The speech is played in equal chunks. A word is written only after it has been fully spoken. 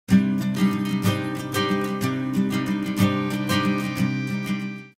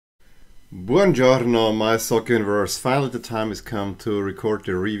Buongiorno, my soccer universe. Finally, the time has come to record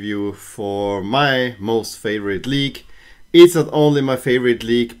the review for my most favorite league. It's not only my favorite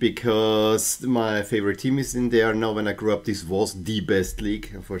league because my favorite team is in there. Now, when I grew up, this was the best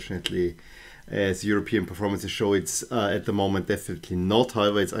league. Unfortunately, as European performances show, it's at the moment definitely not.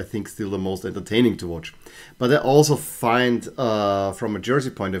 However, it's, I think, still the most entertaining to watch. But I also find, from a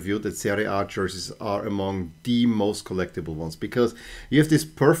jersey point of view, that Serie A jerseys are among the most collectible ones, because you have this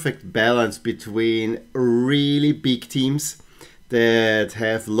perfect balance between really big teams that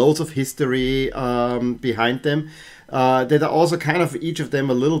have loads of history behind them, that are also kind of each of them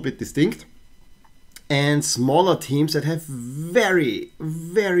a little bit distinct, and smaller teams that have very,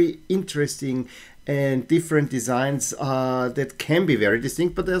 very interesting and different designs that can be very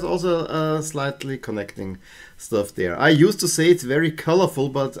distinct, but there's also slightly connecting stuff there. I used to say it's very colorful,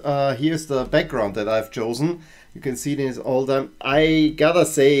 but here's the background that I've chosen. You can see this all done. I gotta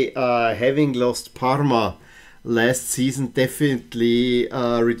say, having lost Parma last season definitely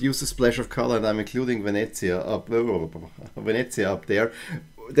reduced the splash of color, and I'm including Venezia up there.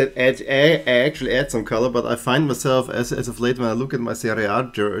 That I actually add some color, but I find myself, as of late, when I look at my Serie A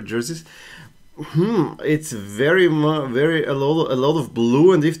jerseys, it's very a lot of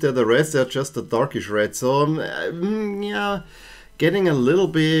blue, and if they're the reds, they're just a darkish red. So yeah, getting a little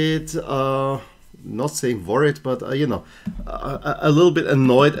bit not saying worried, but you know, a little bit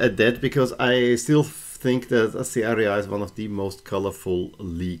annoyed at that, because I still think that Serie A is one of the most colorful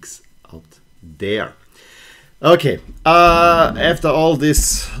leagues out there. Okay, after all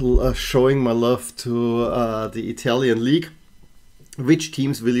this showing my love to the Italian league, which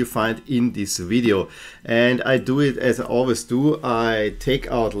teams will you find in this video? And I do it as I always do. I take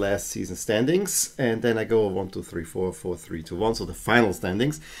out last season standings, and then I go 1, 2, 3, 4, 4, 3, 2, 1, so the final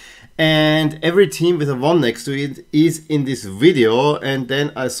standings. And every team with a 1 next to it is in this video, and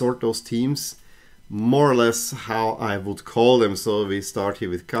then I sort those teams more or less how I would call them. So we start here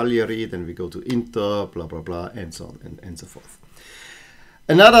with Cagliari, then we go to Inter, blah blah blah, and so on and so forth.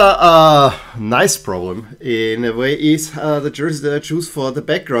 Another nice problem in a way is the jersey that I choose for the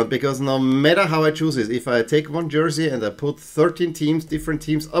background, because no matter how I choose it, if I take one jersey and I put 13 teams, different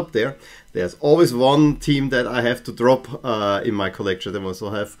teams up there, there's always one team that I have to drop in my collection. I also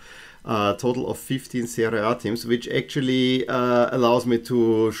have a total of 15 Serie A teams, which actually allows me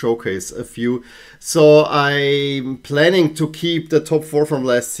to showcase a few. So I'm planning to keep the top 4 from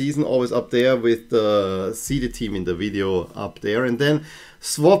last season always up there, with the seeded team in the video up there, and then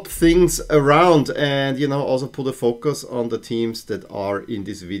swap things around, and you know, also put a focus on the teams that are in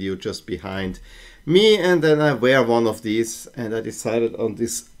this video just behind me. And then I wear one of these, and I decided on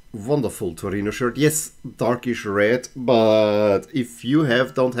this wonderful Torino shirt. Yes, darkish red, but if you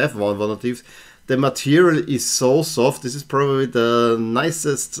don't have one of these, the material is so soft. This is probably the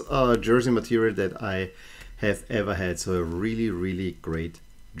nicest jersey material that I have ever had. So a really, really great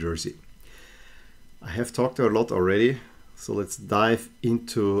jersey. I have talked a lot already, so let's dive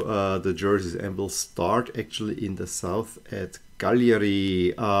into the jerseys, and we'll start actually in the south at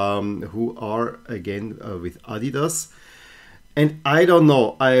Cagliari, who are again with Adidas. And I don't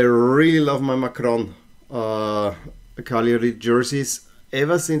know, I really love my Macron Cagliari jerseys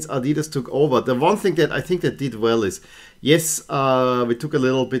ever since Adidas took over. The one thing that I think they did well is, yes, we took a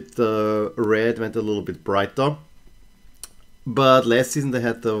little bit red, went a little bit brighter, but last season they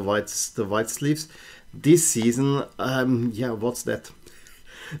had the white sleeves. This season, yeah, what's that?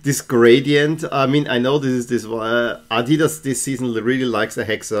 This gradient. I mean, I know this is this Adidas this season really likes the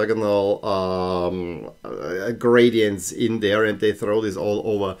hexagonal gradients in there, and they throw this all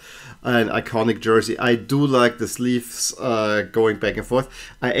over an iconic jersey. I do like the sleeves going back and forth.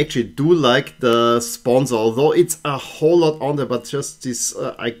 I actually do like the sponsor, although it's a whole lot on there, but just this,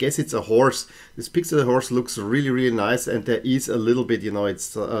 I guess it's a horse. This picture of the horse looks really, really nice, and there is a little bit, you know, it's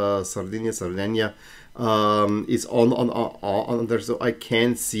Sardinia. Is on there, so I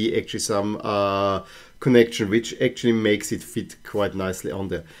can see actually some connection, which actually makes it fit quite nicely on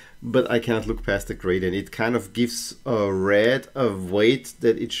there. But I cannot look past the gradient. It kind of gives a red a weight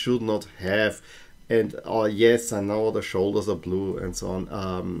that it should not have. And yes, I know the shoulders are blue and so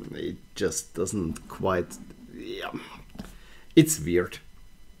on. It just doesn't quite, yeah, it's weird.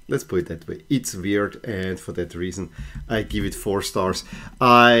 Let's put it that way. It's weird, and for that reason, I give it 4 stars.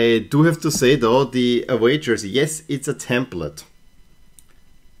 I do have to say, though, the away jersey, yes, it's a template.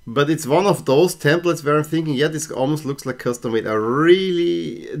 But it's one of those templates where I'm thinking, yeah, this almost looks like custom made. I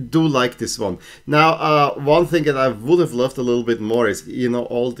really do like this one. Now, one thing that I would have loved a little bit more is, you know,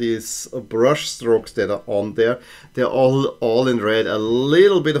 all these brush strokes that are on there. They're all in red. A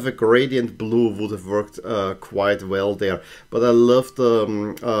little bit of a gradient blue would have worked quite well there. But I love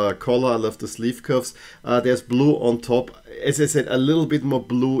the collar. I love the sleeve cuffs. There's blue on top. As I said, a little bit more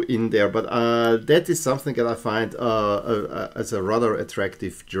blue in there, but that is something that I find as a rather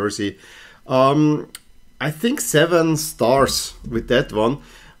attractive jersey. I think 7 stars with that one.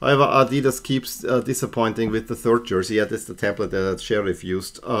 However, Adidas keeps disappointing with the third jersey. Yeah, that's the template that Sheriff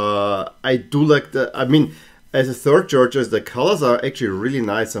used. I do like I mean, as a third jersey, the colors are actually really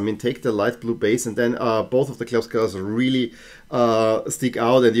nice. I mean, take the light blue base and then both of the club's colors really stick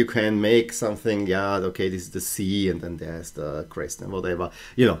out, and you can make something, yeah, okay, this is the C and then there's the crest and whatever.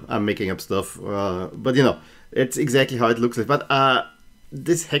 You know, I'm making up stuff, but you know, it's exactly how it looks like. But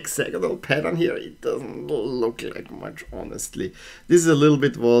this hexagonal pattern here, it doesn't look like much, honestly. This is a little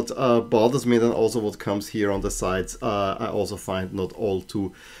bit what bothers me, and also what comes here on the sides. I also find not all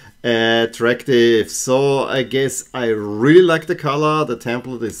too attractive. So I guess I really like the color. The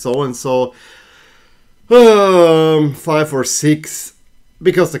template is so and so. 5 or 6,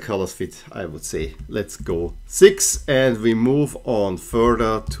 because the colors fit, I would say. Let's go 6, and we move on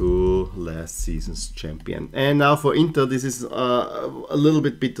further to last season's champion. And now for Inter, this is a little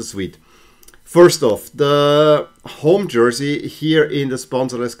bit bittersweet. First off, the home jersey here in the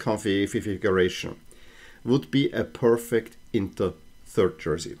sponsorless configuration would be a perfect Inter third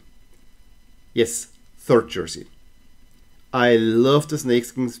jersey. Yes, third jersey. I love the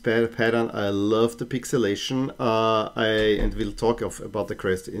snakeskin pattern. I love the pixelation. And we'll talk about the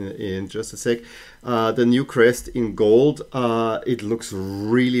crest in just a sec. The new crest in gold, it looks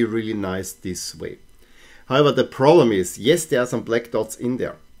really, really nice this way. However, the problem is, yes, there are some black dots in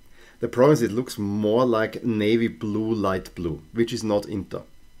there. The problem is it looks more like navy blue, light blue, which is not Inter.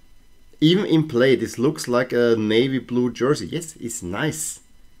 Even in play, this looks like a navy blue jersey. Yes, it's nice,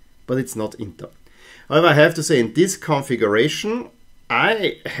 but it's not Inter. However, I have to say, in this configuration,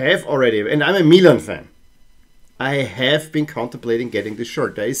 I have already, and I'm a Milan fan, I have been contemplating getting this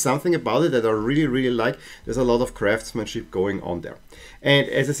shirt. There is something about it that I really, really like. There's a lot of craftsmanship going on there. And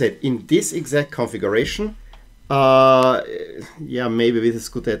as I said, in this exact configuration, yeah, maybe with a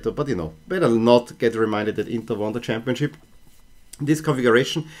Scudetto, but you know, better not get reminded that Inter won the championship. This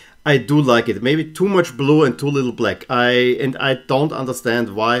configuration, I do like it. Maybe too much blue and too little black. I don't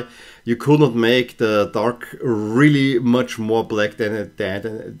understand why you could not make the dark really much more black than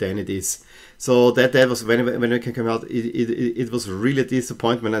it is. So that was when it came out, it was really a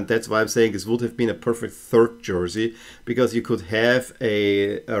disappointment, and that's why I'm saying this would have been a perfect third jersey, because you could have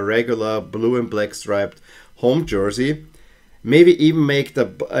a regular blue and black striped home jersey. Maybe even make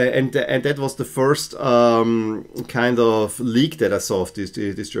the and that was the first kind of leak that I saw of this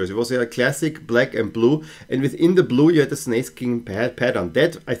jersey. It was a classic black and blue, and within the blue you had the snakeskin pattern.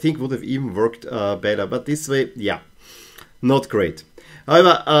 That I think would have even worked better, but this way, yeah, not great.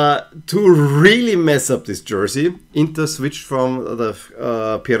 However, to really mess up this jersey, Inter switched from the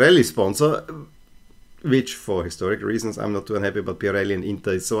Pirelli sponsor, which for historic reasons I'm not too unhappy, but Pirelli and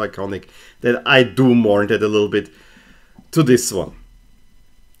Inter is so iconic that I do mourn that a little bit, to this one.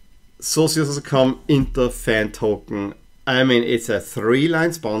 Socios.com Inter fan token. I mean, it's a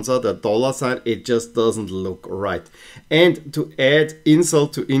 3-line sponsor, the dollar sign, it just doesn't look right. And to add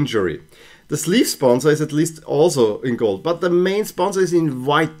insult to injury, the sleeve sponsor is at least also in gold, but the main sponsor is in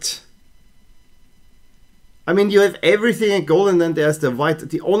white. I mean, you have everything in gold, and then there's the white.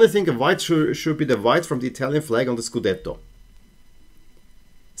 The only thing of white should be the white from the Italian flag on the Scudetto.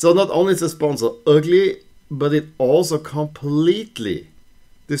 So not only is the sponsor ugly, but it also completely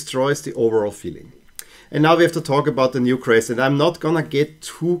destroys the overall feeling. And now we have to talk about the new crest, and I'm not gonna get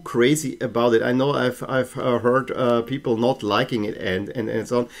too crazy about it. I know I've heard people not liking it and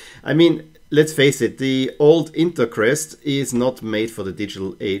so on. I mean, let's face it, the old Inter crest is not made for the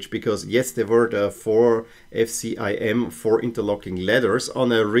digital age, because yes, there were the 4 FCIM 4 interlocking letters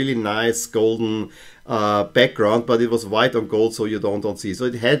on a really nice golden background, but it was white on gold, so you don't see. So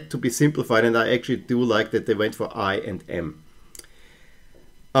it had to be simplified, and I actually do like that they went for I and M.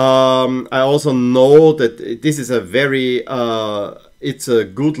 I also know that this is a very it's a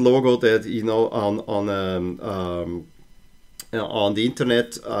good logo that, you know, on the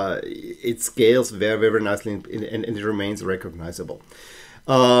internet it scales very, very nicely, and it remains recognizable.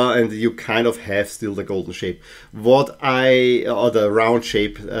 And you kind of have still the golden shape. Or the round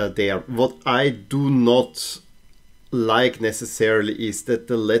shape there. What I do not like necessarily is that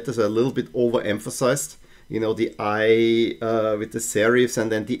the letters are a little bit overemphasized. you know, the I with the serifs, and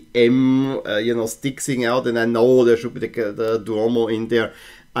then the M, you know, sticking out, and I know there should be the Duomo in there.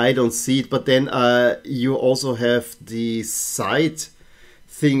 I don't see it, but then you also have the side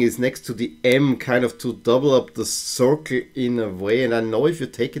thing is next to the M, kind of to double up the circle in a way, and I know if you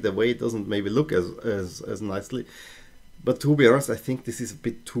take it away it doesn't maybe look as nicely, but to be honest I think this is a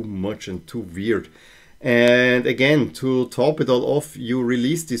bit too much and too weird. And again, to top it all off, you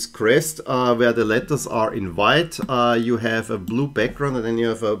release this crest where the letters are in white. You have a blue background and then you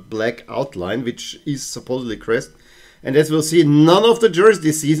have a black outline, which is supposedly crest. And as we'll see, none of the jerseys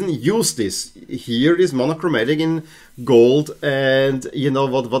this season use this. Here is monochromatic in gold and, you know,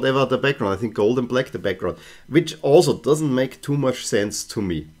 whatever the background. I think gold and black the background, which also doesn't make too much sense to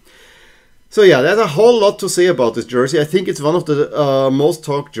me. So yeah, there's a whole lot to say about this jersey. I think it's one of the most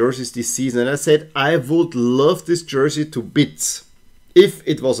talked jerseys this season. And I said I would love this jersey to bits if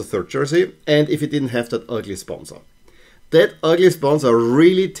it was a third jersey and if it didn't have that ugly sponsor. That ugly sponsor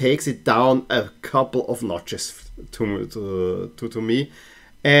really takes it down a couple of notches to me.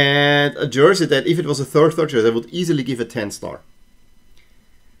 And a jersey that if it was a third jersey, I would easily give a 10-star.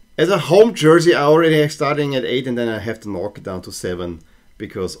 As a home jersey, I already have starting at 8 and then I have to knock it down to 7.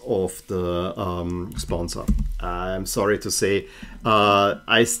 Because of the sponsor. I'm sorry to say,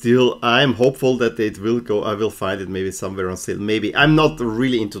 I'm hopeful that it will go. I will find it maybe somewhere on sale. Maybe I'm not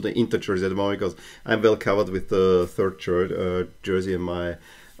really into the Inter jersey at the moment because I'm well covered with the third jersey in my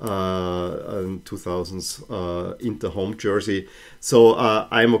 2000s Inter home jersey. So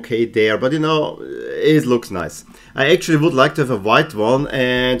I'm okay there. But you know, it looks nice. I actually would like to have a white one.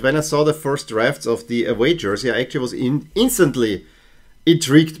 And when I saw the first drafts of the away jersey, I actually was instantly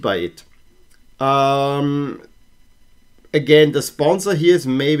intrigued by it. Again, the sponsor here is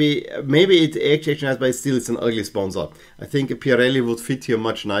maybe it actually nice, but still it's an ugly sponsor. I think a Pirelli would fit here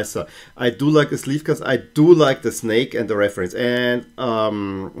much nicer. I do like the sleeve cuts. I do like the snake and the reference. And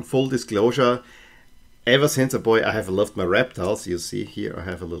full disclosure, ever since a boy, I have loved my reptiles. You see here, I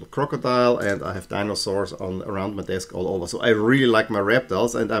have a little crocodile and I have dinosaurs around my desk all over. So I really like my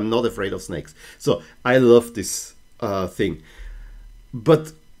reptiles and I'm not afraid of snakes. So I love this thing.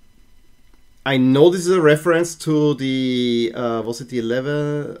 But I know this is a reference to the, was it the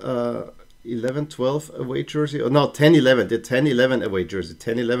 11-12 away jersey? Or no, 10-11, the 10-11 away jersey.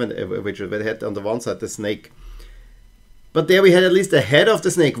 10-11 away jersey, where they had on the one side the snake. But there we had at least the head of the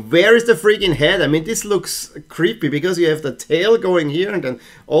snake. Where is the freaking head? I mean, this looks creepy because you have the tail going here and then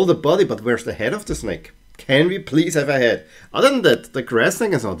all the body, but where's the head of the snake? Can we please have a head? Other than that, the grass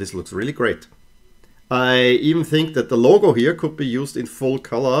thing and so on, this looks really great. I even think that the logo here could be used in full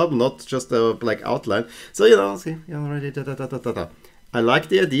color, not just a black outline. So, you know, see, already I like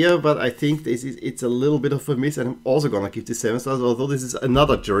the idea, but I think it's a little bit of a miss, and I'm also gonna give this 7 stars, although this is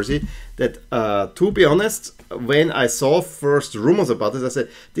another jersey that, to be honest, when I saw first rumors about this, I said,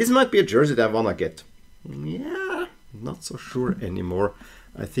 this might be a jersey that I wanna get. Yeah, not so sure anymore.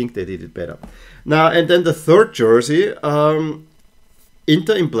 I think they did it better. Now, and then the third jersey,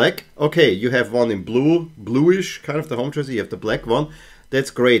 Inter in black. Okay, you have one in bluish, kind of the home jersey. You have the black one. That's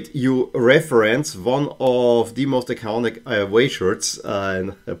great. You reference one of the most iconic away shirts,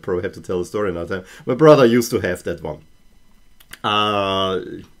 and I probably have to tell the story another time. My brother used to have that one.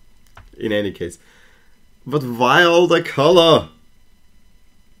 In any case, but why all the color?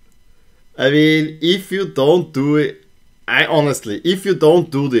 I mean, if you don't do it, if you don't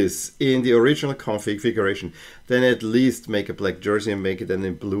do this in the original configuration, then at least make a black jersey and make it then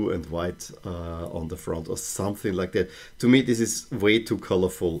in blue and white on the front or something like that. To me, this is way too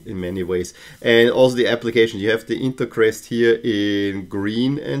colorful in many ways. And also the application, you have the Inter crest here in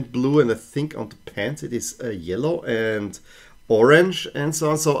green and blue, and I think on the pants it is yellow and orange and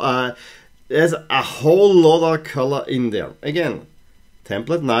so on. So there's a whole lot of color in there. Again,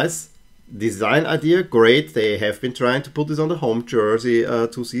 template nice. Design idea, great. They have been trying to put this on the home jersey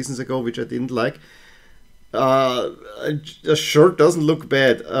 2 seasons ago, which I didn't like. The shirt doesn't look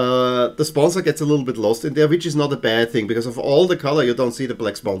bad. The sponsor gets a little bit lost in there, which is not a bad thing, because of all the color you don't see the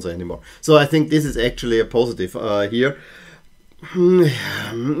black sponsor anymore. So I think this is actually a positive here. I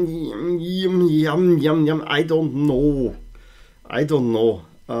don't know.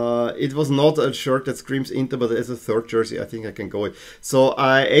 It was not a shirt that screams Inter, but as a third jersey, I think I can go it. So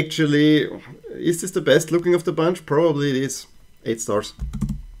I actually, is this the best looking of the bunch? Probably it is. 8 stars.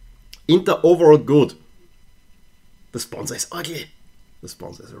 Inter overall good. The sponsor is ugly. The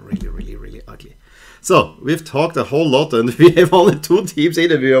sponsor is really, really, really ugly. So we've talked a whole lot, and we have only 2 teams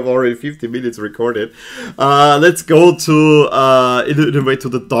in, and we have already 50 minutes recorded. Let's go to in a way to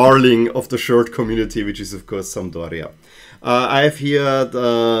the darling of the shirt community, which is of course Sampdoria. I have here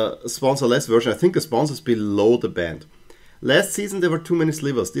the sponsorless version. I think the sponsor's below the band. Last season there were too many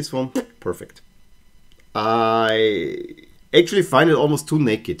slivers. This one, perfect. I actually find it almost too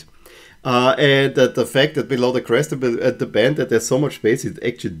naked. And the fact that below the crest at the band that there's so much space, it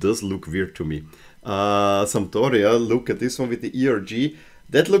actually does look weird to me. Sampdoria, look at this one with the ERG.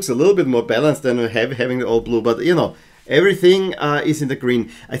 That looks a little bit more balanced than having the all blue, but you know, everything is in the green.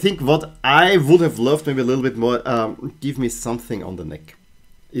 I think what I would have loved maybe a little bit more, give me something on the neck.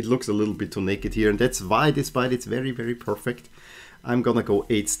 It looks a little bit too naked here, and that's why, despite it's very, very perfect, I'm gonna go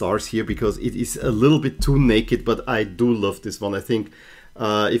 8 stars here because it is a little bit too naked, but I do love this one. I think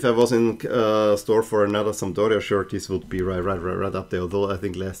if I was in store for another Sampdoria shirt, this would be right up there, although I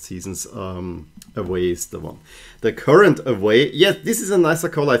think last season's away is the one. The current away, yes, this is a nicer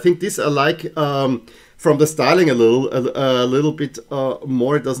color. I think this I like from the styling a little bit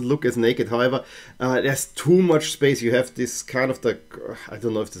more. It doesn't look as naked. However, there's too much space. You have this kind of I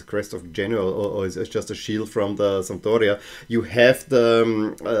don't know if it's the crest of Genoa or it's just a shield from the Sampdoria. You have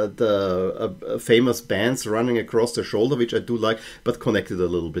the famous bands running across the shoulder, which I do like, but connected a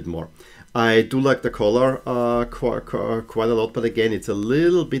little bit more. I do like the color quite a lot, but again, it's a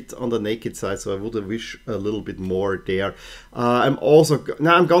little bit on the naked side, so I would wish a little bit more there. I'm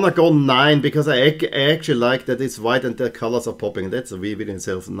gonna go 9 because I actually like that it's white and the colors are popping. That's a within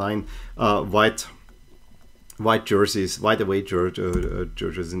itself. 9 white jerseys, white away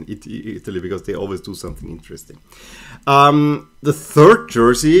jerseys in Italy, because they always do something interesting. The third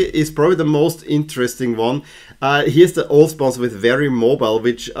jersey is probably the most interesting one. Here's the old sponsor with very mobile,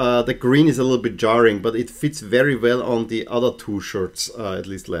 which the green is a little bit jarring, but it fits very well on the other 2 shirts, at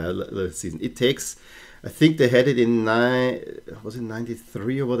least last season. It takes, I think they had it in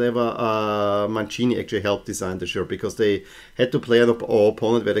 93 or whatever. Mancini actually helped design the shirt because they had to play an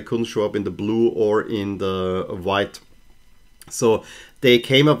opponent where they couldn't show up in the blue or in the white. So they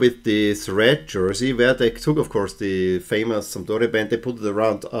came up with this red jersey where they took, of course, the famous Sampdoria band. They put it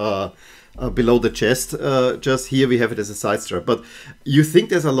around below the chest. Just here we have it as a side stripe. But you think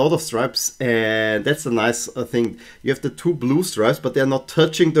there's a lot of stripes, and that's a nice thing. You have the 2 blue stripes, but they're not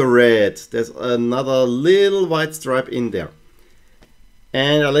touching the red. There's another little white stripe in there.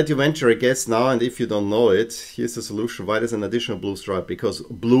 And I'll let you venture a guess now, and if you don't know it, here's the solution. Why there's an additional blue stripe? Because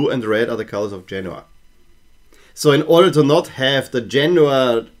blue and red are the colors of Genoa. So in order to not have the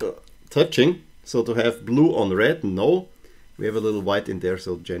Genoa touching, so to have blue on red, no, we have a little white in there,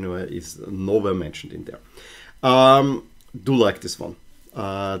 so Genoa is nowhere mentioned in there. Do like this one.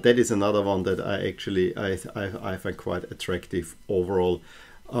 That is another one that I actually I find quite attractive overall,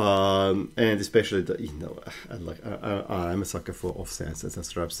 and especially the, you know, I'm a sucker for offsides as a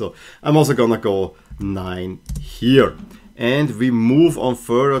strap, so I'm also gonna go 9 here. And we move on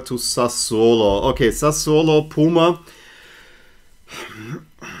further to Sassuolo. Okay, Sassuolo, Puma.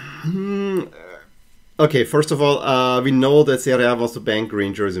 Okay, first of all, we know that Serie A wants to ban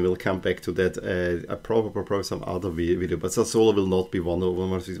green jersey. We'll come back to that. Probably some other video, but Sassuolo will not be one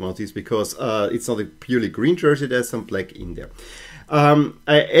of these because it's not a purely green jersey. There's some black in there.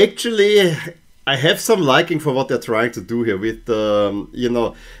 I have some liking for what they're trying to do here with, you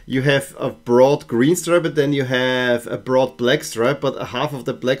know, you have a broad green stripe, but then you have a broad black stripe, but half of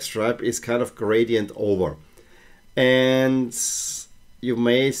the black stripe is kind of gradient over. And you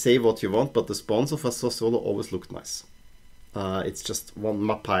may say what you want, but the sponsor for Sassuolo always looked nice. It's just one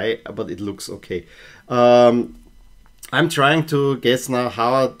Mapai, but it looks okay. I'm trying to guess now,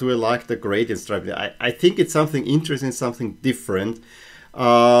 how do I like the gradient stripe? I think it's something interesting, something different.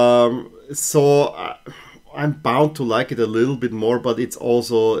 So I'm bound to like it a little bit more, but it's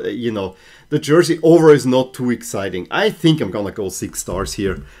also, you know, the jersey over is not too exciting. I think I'm gonna go 6 stars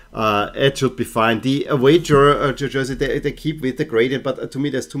here. It should be fine. The away jersey, they keep with the gradient, but to me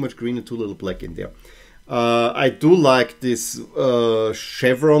there's too much green and too little black in there. I do like this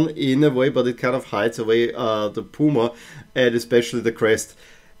chevron in a way, but it kind of hides away the Puma, and especially the crest.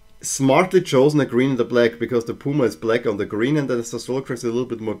 Smartly chosen the green and the black, because the Puma is black on the green and the Sassuolo crest is a little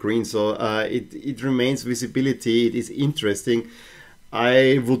bit more green, so it remains visibility. It is interesting.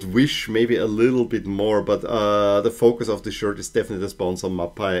 I would wish maybe a little bit more, but the focus of the shirt is definitely the sponsor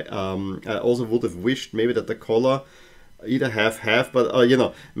Mapai. I also would have wished maybe that the collar either half, but you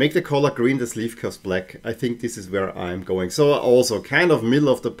know, make the collar green, the sleeve cuffs black. I think this is where I'm going. So also kind of middle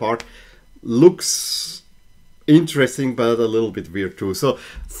of the park, looks interesting, but a little bit weird too. So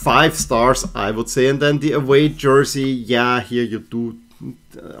 5 stars, I would say. And then the away jersey, yeah, here you do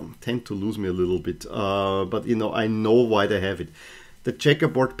tend to lose me a little bit, but you know, I know why they have it. The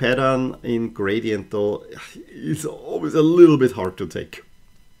checkerboard pattern in gradient though is always a little bit hard to take.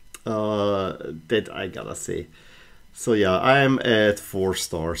 That I gotta say. So yeah, I'm at 4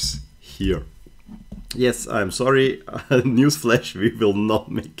 stars here. Yes, I'm sorry, newsflash, we will not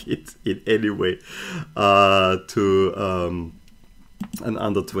make it in any way to an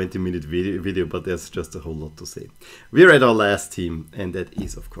under 20-minute video, but there's just a whole lot to say. We're at our last team, and that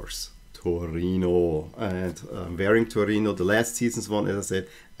is, of course, Torino. And I'm wearing Torino, the last season's one, as I said.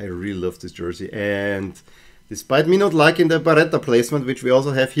 I really love this jersey, and despite me not liking the Barretta placement, which we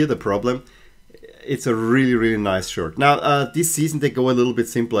also have here the problem, it's a really, really nice shirt. Now, this season they go a little bit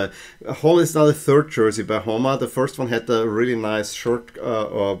simpler. Homa is now the 3rd jersey by Homa. The first one had a really nice shirt,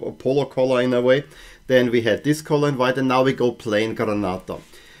 or polo collar in a way. Then we had this color in white, and now we go plain Granata.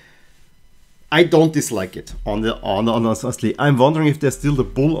 I don't dislike it, honestly. I'm wondering if there's still the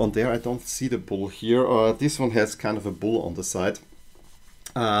bull on there. I don't see the bull here. This one has kind of a bull on the side.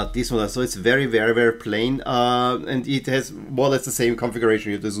 This one, so it's very, very, very plain, and it has more or less the same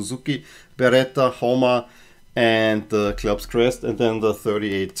configuration. You have the Suzuki, Beretta, Homa, and the club's crest, and then the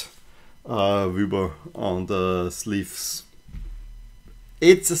 38 Weber on the sleeves.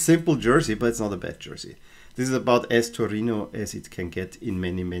 It's a simple jersey, but it's not a bad jersey. This is about as Torino as it can get in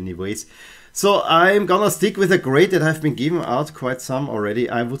many, many ways. So I'm gonna stick with a grade that I've been giving out quite some already.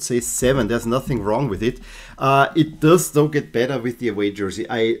 I would say 7. There's nothing wrong with it. It does though get better with the away jersey.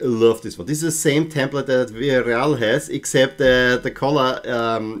 I love this one. This is the same template that Villarreal has, except the collar,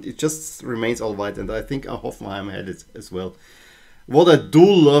 it just remains all white, and I think Hoffenheim had it as well. What I do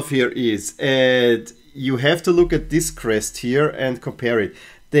love here is, and you have to look at this crest here and compare it.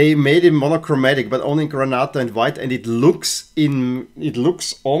 They made it monochromatic, but only in Granata and white, and it looks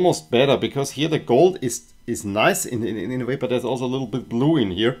almost better, because here the gold is nice in a way, but there's also a little bit blue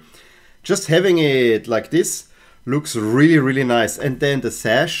in here. Just having it like this looks really, really nice. And then the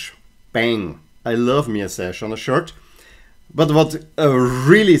sash, bang! I love me a sash on a shirt. But what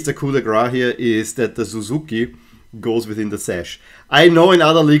really is the coup de grace here is that the Suzuki goes within the sash. I know in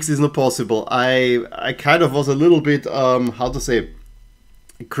other leagues it's not possible. I kind of was a little bit how to say,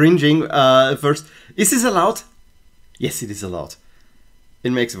 cringing at first. Is this allowed? Yes, it is allowed.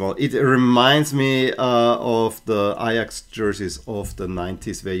 It makes it well. It reminds me of the Ajax jerseys of the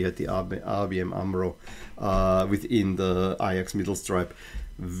 90s, where you had the ABM AMRO within the Ajax middle stripe.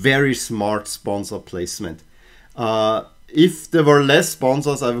 Very smart sponsor placement. If there were less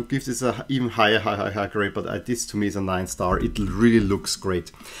sponsors, I would give this a even higher grade, but this to me is a 9-star. It really looks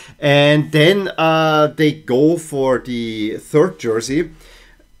great. And then they go for the 3rd jersey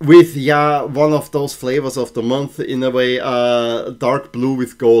with, yeah, one of those flavors of the month in a way, dark blue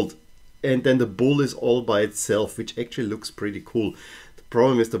with gold. And then the bull is all by itself, which actually looks pretty cool. The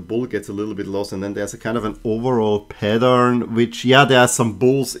problem is the bull gets a little bit lost, and then there's a kind of an overall pattern, which, yeah, there are some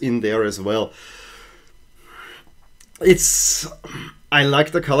bulls in there as well. I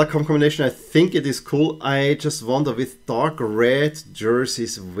like the color combination. I think it is cool. I just wonder, with dark red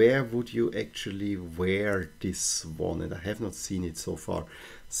jerseys, where would you actually wear this one? And I have not seen it so far.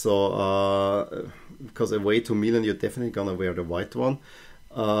 So, because away to Milan, you're definitely gonna wear the white one.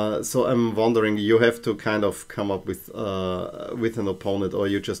 So I'm wondering, you have to kind of come up with an opponent, or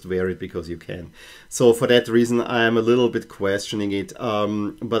you just wear it because you can. So for that reason, I am a little bit questioning it.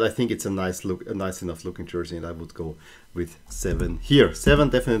 But I think it's a nice enough looking jersey, and I would go with 7 here. 7,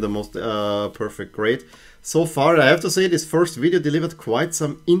 definitely the most perfect grade. So far, I have to say, this first video delivered quite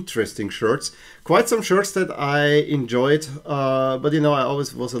some interesting shirts. Quite some shirts that I enjoyed, but you know, I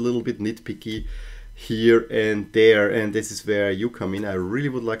always was a little bit nitpicky here and there, and this is where you come in. I really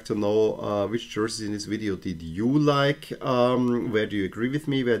would like to know which jerseys in this video did you like, where do you agree with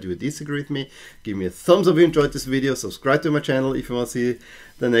me, where do you disagree with me. Give me a thumbs up if you enjoyed this video, subscribe to my channel if you want to see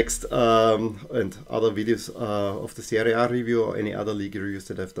the next and other videos of the Serie A review or any other league reviews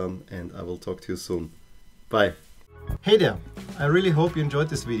that I've done, and I will talk to you soon. Bye. Hey there, I really hope you enjoyed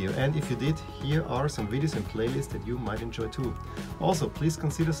this video, and if you did, here are some videos and playlists that you might enjoy too. Also, please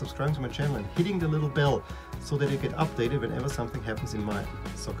consider subscribing to my channel and hitting the little bell so that you get updated whenever something happens in my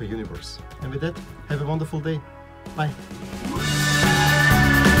soccer universe. And with that, have a wonderful day. Bye.